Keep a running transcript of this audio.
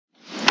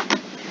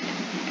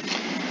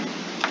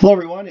Hello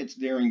everyone, it's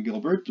Darren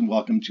Gilbert and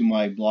welcome to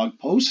my blog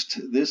post.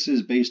 This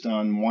is based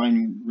on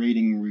wine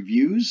rating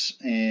reviews,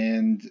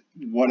 and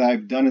what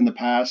I've done in the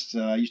past,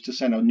 I used to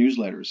send out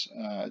newsletters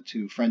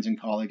to friends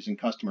and colleagues and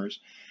customers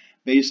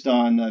based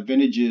on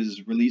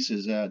vintages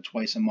releases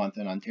twice a month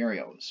in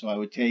Ontario. So I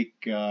would take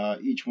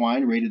each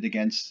wine rated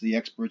against the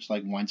experts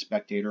like Wine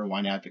Spectator,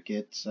 Wine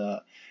Advocate,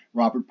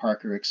 Robert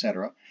Parker,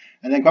 etc.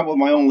 And then come up with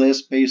my own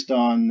list based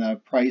on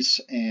price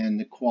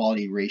and the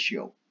quality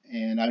ratio.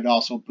 And I'd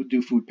also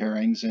do food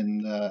pairings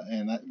and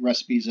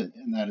recipes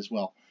in that as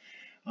well.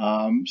 So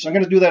I'm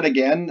going to do that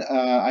again.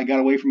 I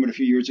got away from it a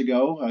few years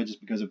ago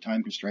just because of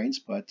time constraints,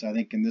 but I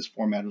think in this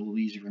format it'll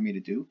be easier for me to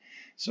do.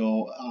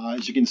 So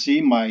as you can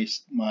see,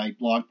 my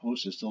blog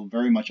post is still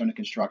very much under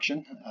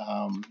construction.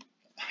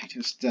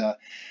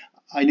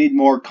 I need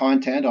more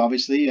content,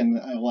 obviously, and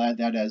I will add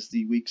that as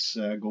the weeks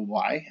go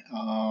by.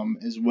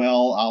 As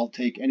well, I'll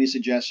take any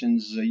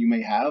suggestions you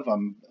may have.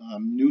 I'm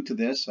new to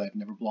this. I've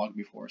never blogged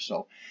before,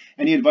 so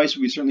any advice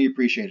would be certainly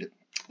appreciated.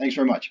 Thanks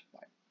very much.